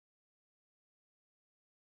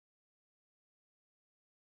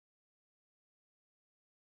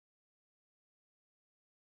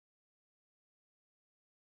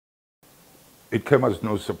it came as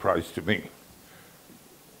no surprise to me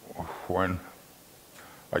when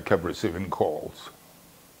I kept receiving calls,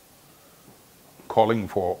 calling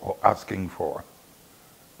for or asking for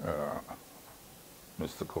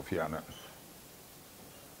Mr. Kofi Annan.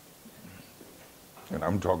 And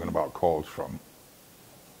I'm talking about calls from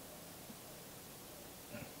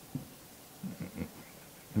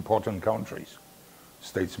important countries,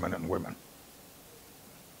 statesmen and women,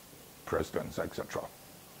 presidents, etc.,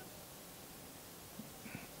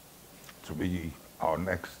 to be our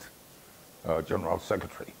next General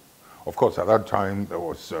Secretary. Of course, at that time, there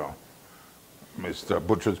was Mr.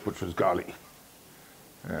 Butchers Ghali,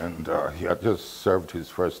 and he had just served his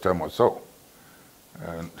first term or so.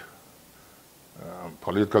 And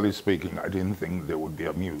politically speaking, I didn't think they would be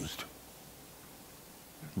amused.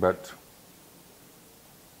 But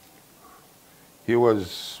he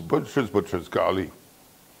was, Butchers Ghali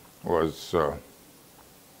was a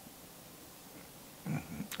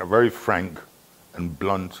very frank and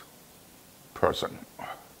blunt person.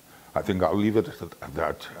 I think I'll leave it at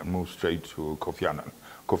that and move straight to Kofi Annan.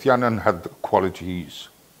 Kofi Annan had the qualities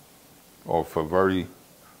of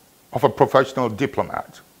a professional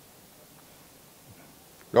diplomat.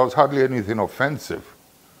 There was hardly anything offensive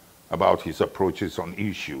about his approaches on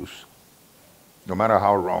issues, no matter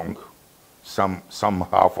how wrong some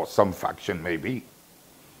half or some faction may be.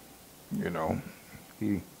 You know,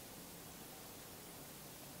 he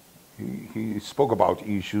spoke about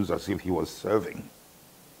issues as if he was serving,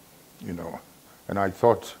 you know, and I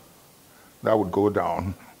thought that would go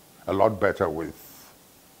down a lot better with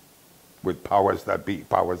powers that be,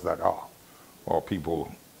 powers that are, or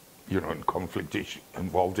people, you know, in conflict issue,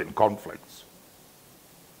 involved in conflicts.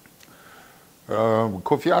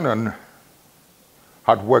 Kofi Annan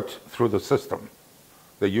had worked through the system,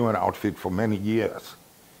 the UN outfit, for many years.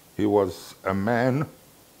 He was a man,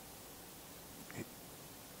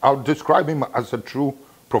 I'll describe him as a true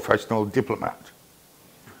professional diplomat.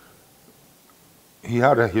 He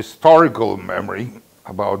had a historical memory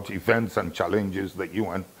about events and challenges the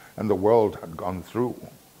UN and the world had gone through.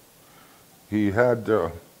 He had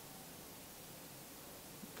a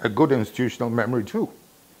good institutional memory too.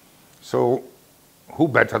 So who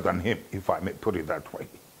better than him, if I may put it that way?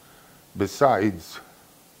 Besides,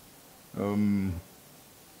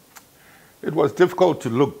 it was difficult to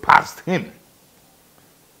look past him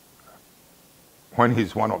when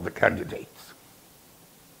he's one of the candidates.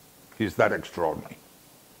 He's that extraordinary.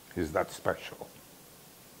 He's that special.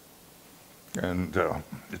 And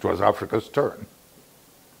it was Africa's turn,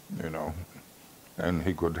 you know, and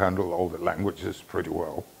he could handle all the languages pretty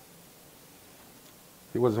well.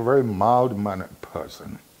 He was a very mild-mannered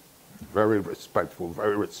person, very respectful,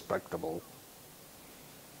 very respectable.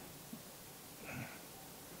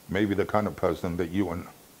 Maybe the kind of person that UN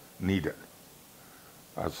needed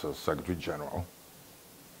as a Secretary General.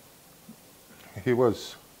 He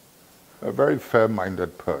was a very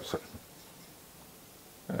fair-minded person.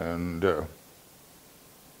 And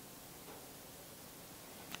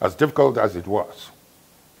as difficult as it was,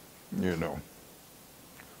 you know,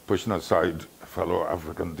 pushing aside a fellow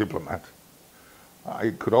African diplomat, I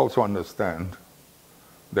could also understand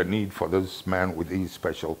the need for this man with these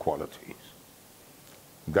special qualities.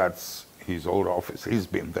 That's his old office. He's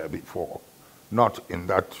been there before. Not in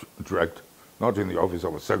that direct, not in the office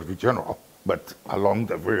of a Secretary General, but along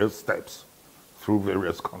the various steps, through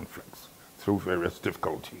various conflicts, through various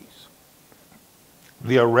difficulties.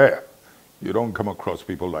 They are rare. You don't come across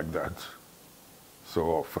people like that so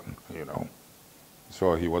often, you know.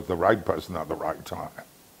 So he was the right person at the right time.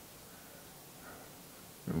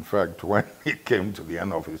 In fact, when he came to the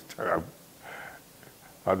end of his term,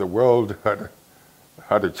 the world had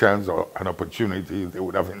a chance or an opportunity, they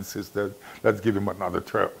would have insisted, let's give him another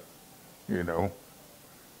term, you know.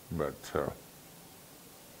 But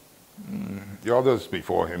the others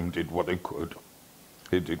before him did what they could.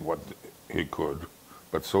 He did what he could,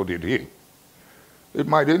 but so did he. It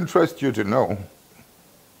might interest you to know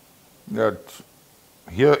that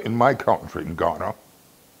here in my country, in Ghana,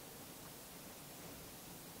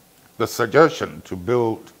 the suggestion to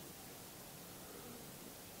build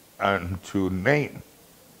and to name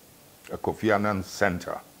a Kofi Annan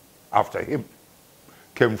Center after him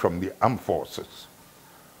came from the armed forces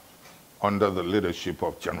under the leadership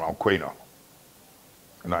of General Quaino.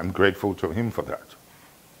 And I'm grateful to him for that.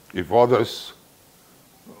 If others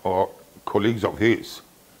or colleagues of his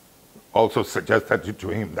also suggested it to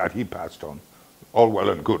him that he passed on, all well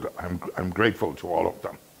and good. I'm grateful to all of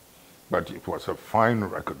them. But it was a fine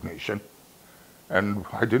recognition, and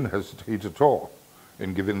I didn't hesitate at all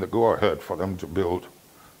in giving the go-ahead for them to build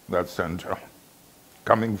that center.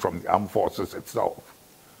 coming from the armed forces itself.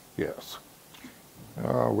 Yes.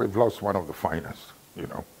 We've lost one of the finest, you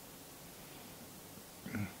know.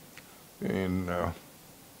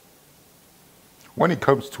 When it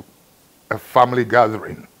comes to a family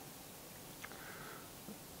gathering,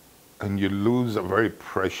 and you lose a very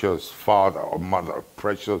precious father or mother,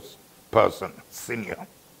 precious person, senior,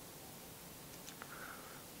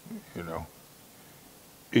 you know,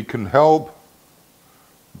 it can help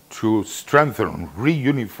to strengthen,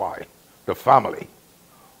 reunify the family,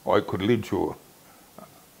 or it could lead to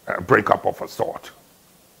a breakup of a sort.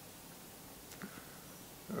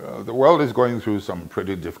 The world is going through some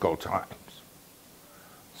pretty difficult times,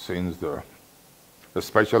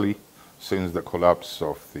 especially since the collapse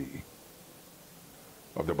of the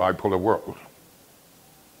bipolar world.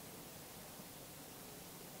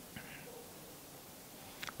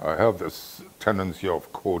 I have this tendency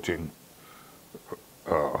of quoting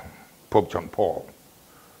Pope John Paul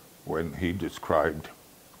when he described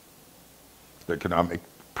the economic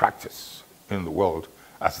practice in the world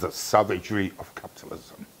as the savagery of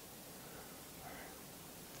capitalism.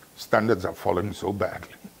 Standards have fallen so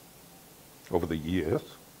badly over the years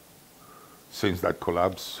since that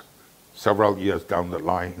collapse. Several years down the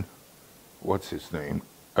line, what's his name?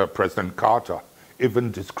 President Carter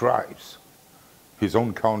even describes his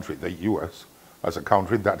own country, the US, as a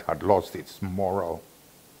country that had lost its moral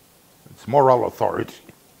authority.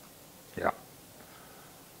 Yeah.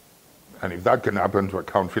 And if that can happen to a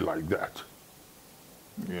country like that,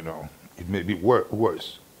 you know, it may be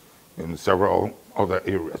worse in several other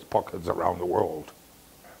areas, pockets around the world.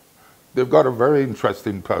 They've got a very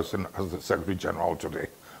interesting person as the Secretary General today,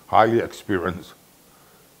 highly experienced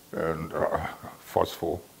and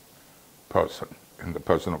forceful person, in the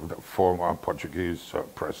person of the former Portuguese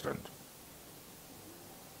president.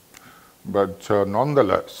 But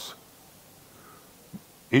nonetheless,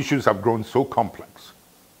 issues have grown so complex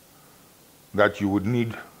that you would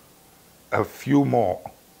need a few more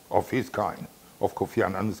of his kind, of Kofi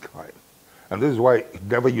Annan's kind. And this is why it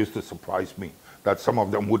never used to surprise me that some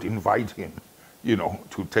of them would invite him, you know,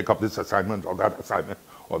 to take up this assignment or that assignment,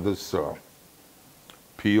 or this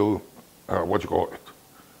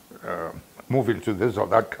move into this or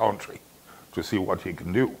that country to see what he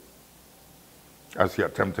can do, as he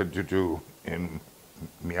attempted to do in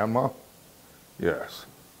Myanmar. Yes.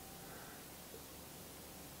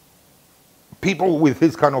 People with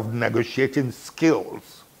his kind of negotiating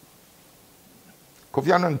skills.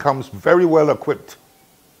 Kofi Annan comes very well equipped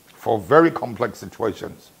for very complex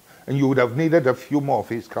situations, and you would have needed a few more of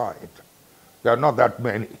his kind. There are not that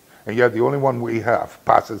many, and yet the only one we have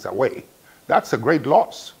passes away. That's a great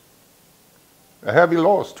loss, a heavy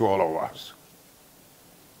loss to all of us.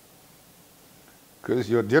 Because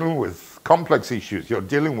you're dealing with complex issues, you're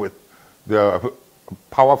dealing with the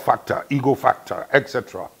power factor, ego factor,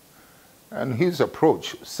 etc. And his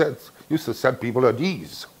approach used to set people at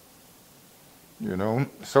ease, you know.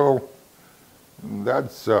 So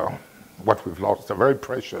that's what we've lost, a very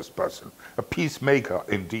precious person, a peacemaker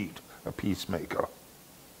indeed, a peacemaker,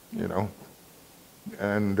 you know.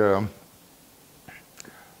 And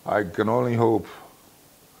I can only hope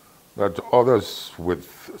that others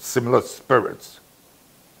with similar spirits,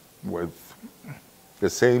 with the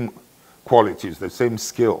same qualities, the same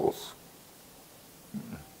skills,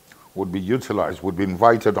 would be utilized, would be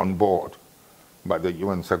invited on board by the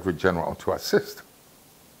UN Secretary General to assist.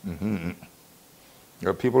 There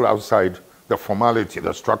are people outside the formality,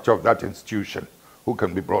 the structure of that institution who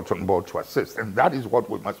can be brought on board to assist, and that is what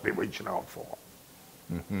we must be reaching out for.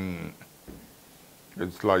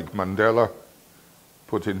 It's like Mandela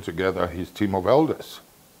putting together his team of elders,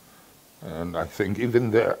 and I think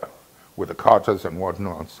even there, with the Carters and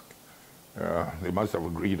whatnots, they must have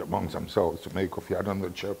agreed amongst themselves to make Kofi Annan the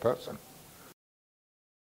chairperson.